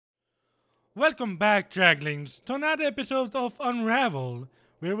Welcome back, Dragonlings, to another episode of Unravel,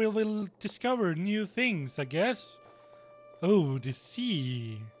 where we will discover new things, I guess. Oh, the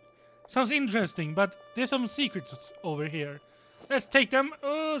sea. Sounds interesting, but there's some secrets over here. Let's take them.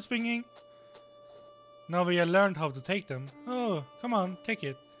 Oh, swinging. Now we have learned how to take them. Oh, come on, take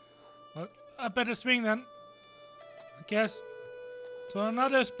it. Well, I better swing then. I guess. To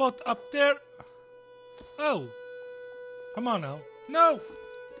another spot up there. Oh. Come on now. No!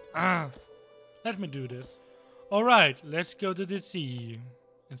 Ah. Let me do this. Alright, let's go to the sea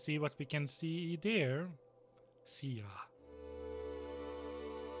and see what we can see there. See ya.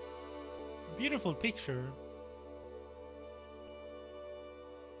 Beautiful picture.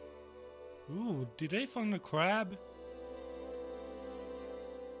 Ooh, did they find a crab?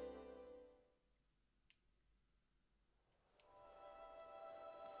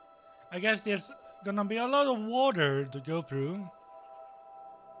 I guess there's gonna be a lot of water to go through.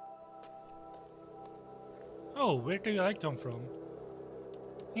 Oh, where did I come from?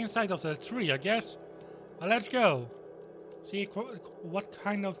 Inside of the tree, I guess. Let's go. See what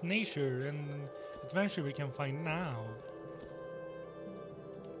kind of nature and adventure we can find now.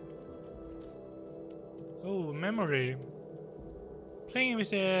 Oh, memory. Playing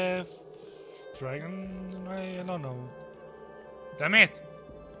with a dragon? I don't know. Damn it!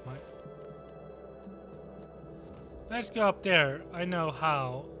 Let's go up there. I know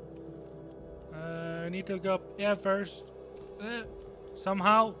how. I need to go up here first.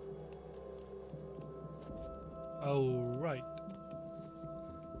 Somehow. Oh, right.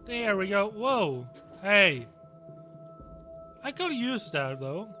 There we go. Whoa. Hey. I could use that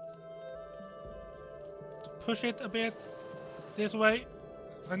though. To push it a bit this way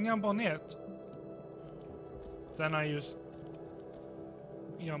and jump on it. Then I use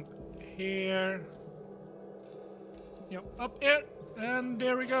jump here. Jump up here. And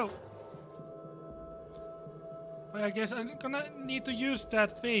there we go. I guess I'm gonna need to use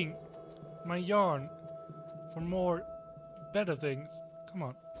that thing, my yarn, for more better things. Come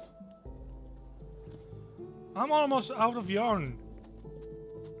on. I'm almost out of yarn.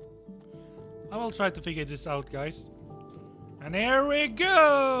 I will try to figure this out, guys. And here we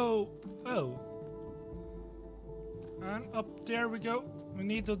go! Oh. And up there we go. We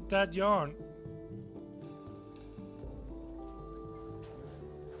need that yarn.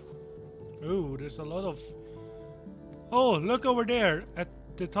 Ooh, there's a lot of... Oh, look over there at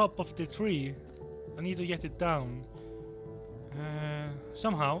the top of the tree. I need to get it down.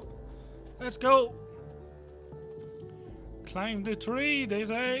 Somehow. Let's go. Climb the tree, they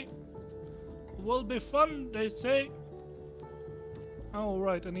say. Will be fun, they say. Oh,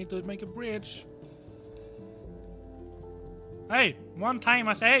 right, I need to make a bridge. Hey, one time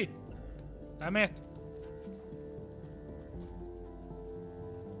I say. Damn it.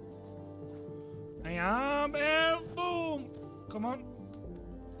 I am here. Boom. Come on.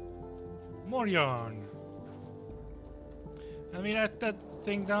 More yarn. Let me let that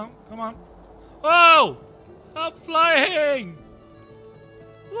thing down. Come on. Oh! I'm flying!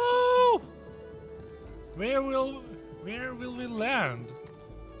 Woo! Where will we land?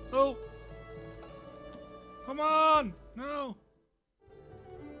 Oh! Come on! No!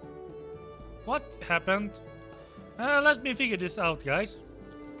 What happened? Let me figure this out, guys.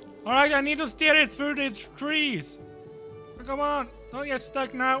 Alright, I need to steer it through the trees. Come on, don't get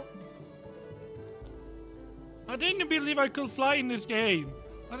stuck now. I didn't believe I could fly in this game.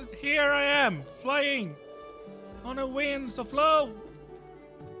 But here I am, flying on the winds of flow.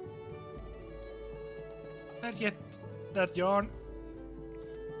 Let's get that yarn.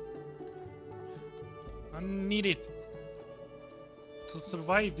 I need it to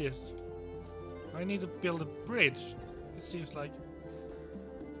survive this. I need to build a bridge, it seems like.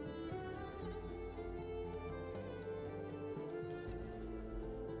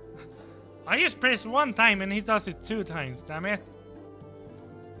 I just press one time and he does it 2 times, damn it.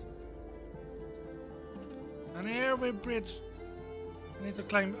 And here we bridge. I need to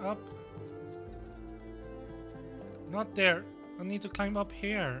climb up. Not there. I need to climb up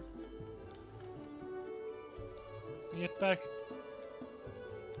here. Get back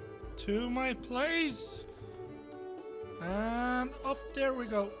to my place. And up there we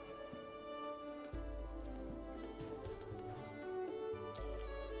go.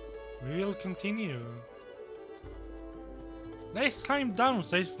 We will continue. Let's climb down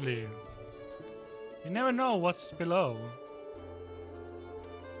safely. You never know what's below.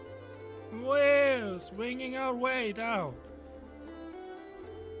 We're swinging our way down.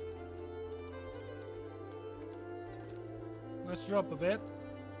 Let's drop a bit.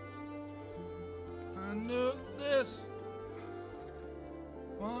 And do this.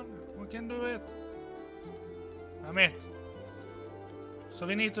 One, We can do it. I'm it. So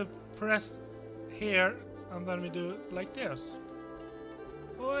we need to press here and then we do it like this.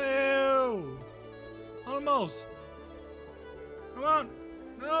 Whoa! Almost. Come on.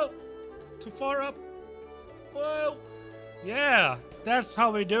 No. Too far up. Whoa. Yeah, that's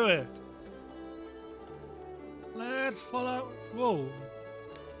how we do it. Let's follow. Whoa.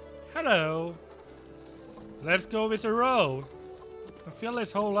 Hello. Let's go with a row. And fill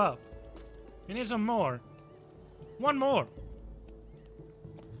this hole up. We need some more. One more.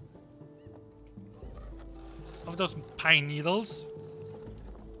 Of those pine needles.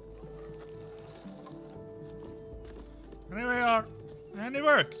 And here we are. And it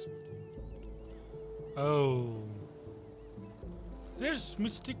works. Oh. There's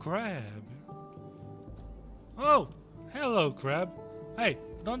Mr. Crab. Oh, hello, Crab. Hey,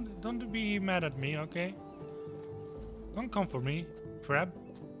 don't be mad at me, okay? Don't come for me, Crab.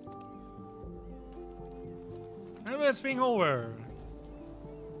 And let's swing over.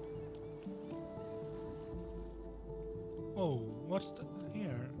 Oh, what's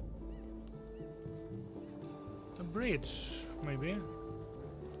here? A bridge, maybe.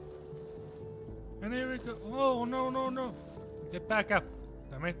 And here we go. Oh, no, no, no. Get back up.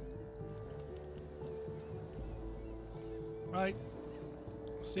 Damn it. Right.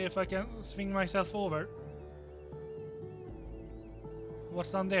 See if I can swing myself over.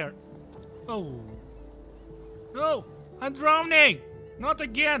 What's down there? Oh. No! I'm drowning! Not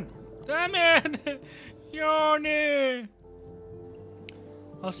again! Damn it! Yarny!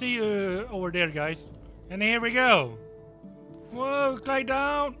 I'll see you over there, guys. And here we go. Whoa, glide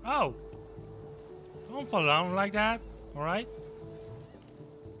down. Oh. Don't fall down like that. Alright?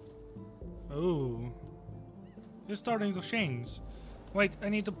 Oh. It's starting to change. Wait, I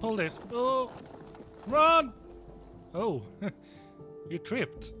need to pull this. Oh. Run! Oh. You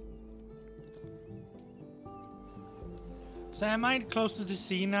tripped. So am I close to the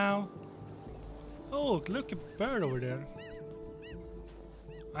sea now? Oh, look, a bird over there.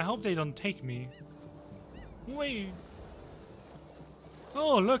 I hope they don't take me. Wait.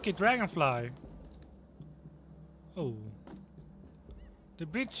 Oh, look, a dragonfly. Oh. The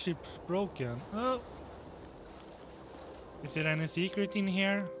bridge ship's broken. Oh. Is there any secret in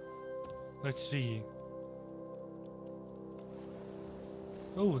here? Let's see.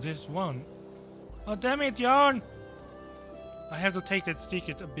 Oh, there's one. Oh, damn it, Yarn! I have to take that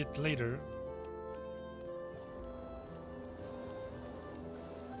secret a bit later.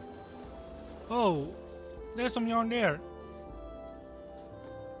 Oh, there's some yarn there.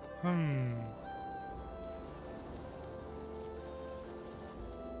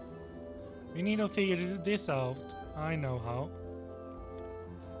 We need to figure this out. I know how.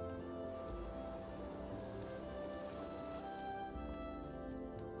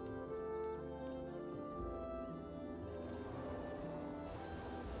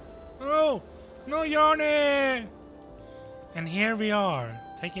 Oh! No, Yarny! And here we are,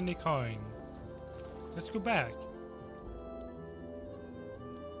 taking the coin. Let's go back.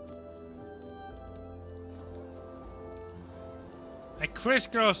 I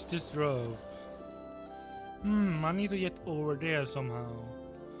crisscrossed this rope. I need to get over there somehow.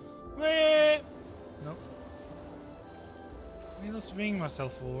 Wait! No. I need to swing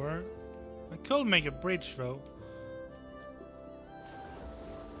myself over. I could make a bridge though.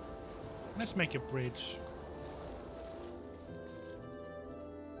 Let's make a bridge.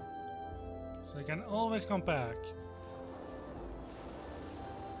 So I can always come back.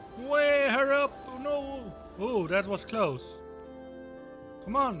 Way, hurry up! Oh no! Oh, that was close.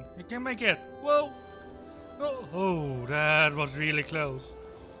 Come on, you can make it. Whoa! Oh, oh, that was really close.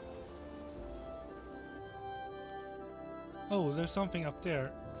 Oh, there's something up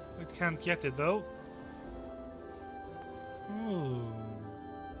there. I can't get it though. Oh.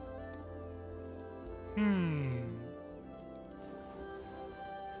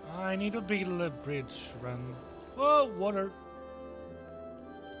 I need to build a bridge run. Oh, water.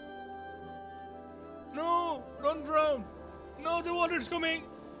 No, don't drown. No, the water's coming.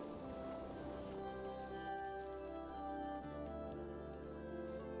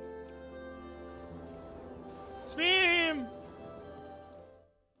 Swim.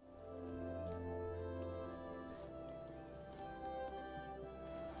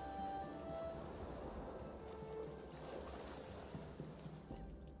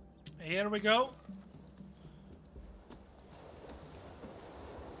 Here we go.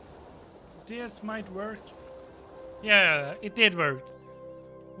 This might work. Yeah, it did work.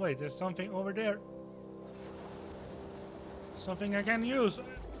 Wait, there's something over there. Something I can use,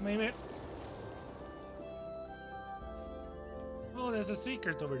 maybe. Oh, there's a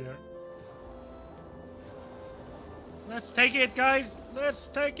secret over there. Let's take it, guys! Let's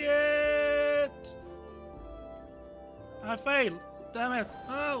take it! I failed! Damn it!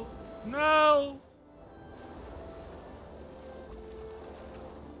 Oh! No!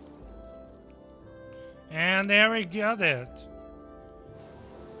 And there we got it.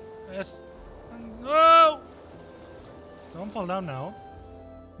 Yes. No! Don't fall down now.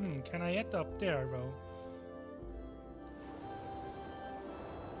 Can I get up there, though?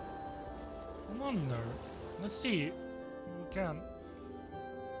 I wonder. Let's see. We can.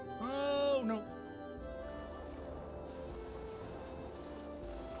 Oh no.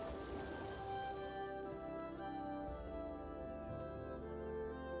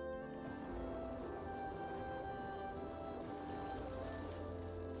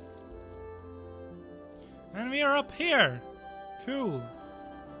 And we are up here. Cool.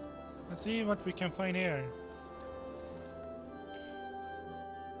 Let's see what we can find here.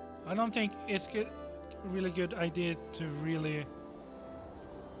 I don't think it's a really good idea to really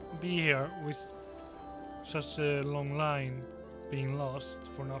be here with such a long line being lost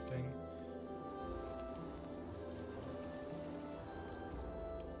for nothing.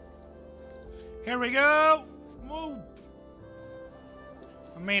 Here we go! Whoa!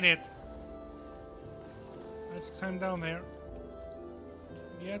 I made it. Let's climb down there.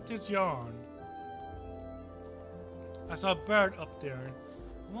 Get this yarn. I saw a bird up there.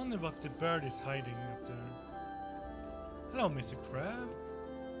 I wonder what the bird is hiding up there. Hello, Mr. Crab.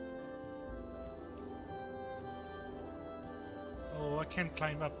 Oh, I can't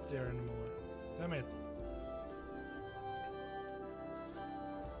climb up there anymore. Damn it.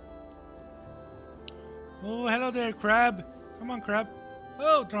 Oh, hello there, Crab. Come on, Crab.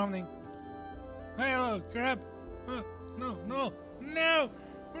 Oh, drowning. Hey, hello, Crab. No, no, no,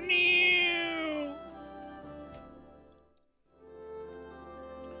 no.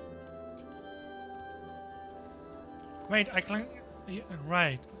 Wait, I climb. Yeah,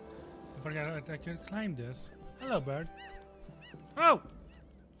 right. I forgot I could climb this. Hello, bird. Oh!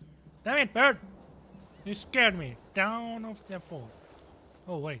 Damn it, bird! You scared me. Down off the fall.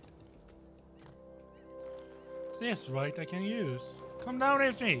 Oh, wait. This, right, I can use. Come down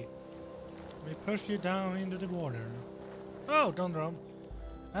with me. We push you down into the water. Oh, don't drown.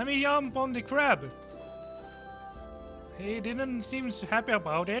 Let me jump on the crab. He didn't seem happy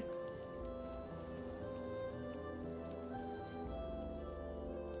about it.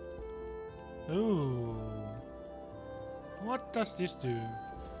 Ooh. What does this do?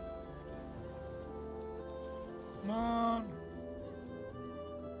 Come on.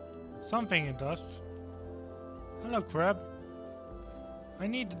 Something it does. Hello, crab. I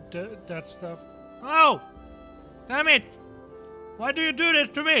need that stuff. Oh! Damn it! Why do you do this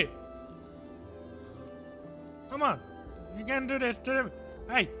to me? Come on. You can't do this to them.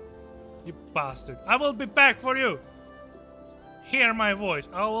 Hey! You bastard. I will be back for you. Hear my voice.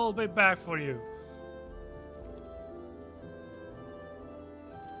 I will be back for you.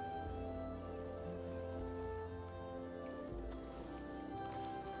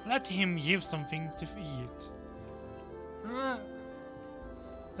 Let him give something to eat.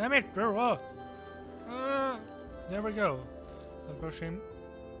 Damn it, grow up. There we go. I'll push him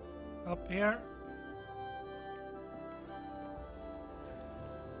up here.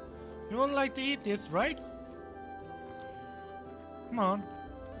 You would like to eat this, right? Come on.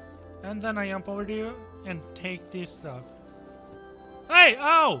 And then I jump over to you and take this stuff. Hey!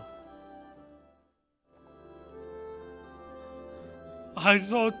 Ow! I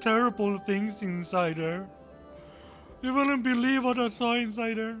saw terrible things inside there. You wouldn't believe what I saw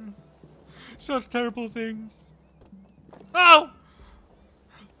inside there. Such terrible things. Ow!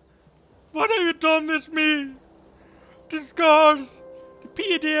 What have you done with me? The scars, the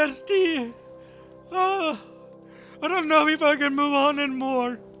PTSD. I don't know if I can move on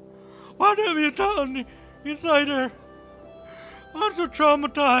anymore. What have you done inside there? I'm so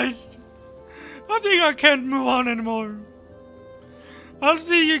traumatized. I think I can't move on anymore. I'll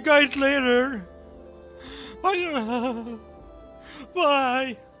see you guys later.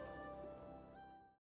 Bye.